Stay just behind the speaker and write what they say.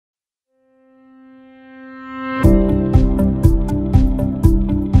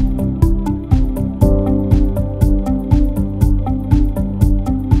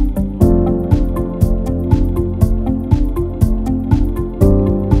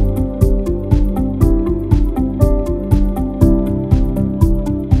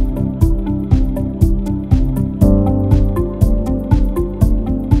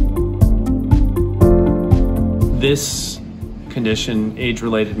This condition,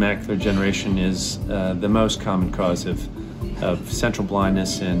 age-related macular degeneration, is the most common cause of central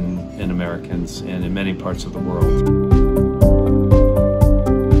blindness in Americans and in many parts of the world.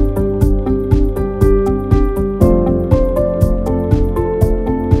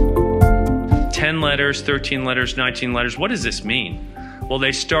 Letters, 13 letters, 19 letters. What does this mean? Well,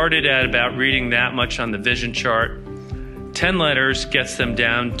 they started at about reading that much on the vision chart. 10 letters gets them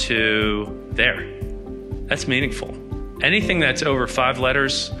down to there. That's meaningful. Anything that's over 5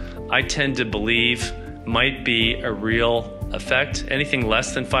 letters, I tend to believe might be a real effect. Anything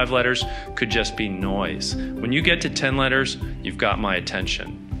less than 5 letters could just be noise. When you get to 10 letters, you've got my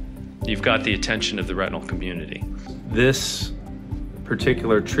attention. You've got the attention of the retinal community. This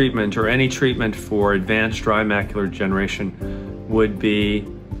particular treatment, or any treatment for advanced dry macular degeneration, would be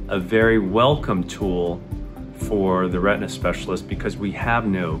a very welcome tool for the retina specialist, because we have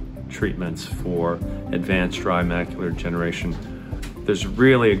no treatments for advanced dry macular degeneration. There's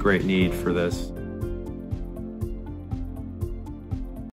really a great need for this.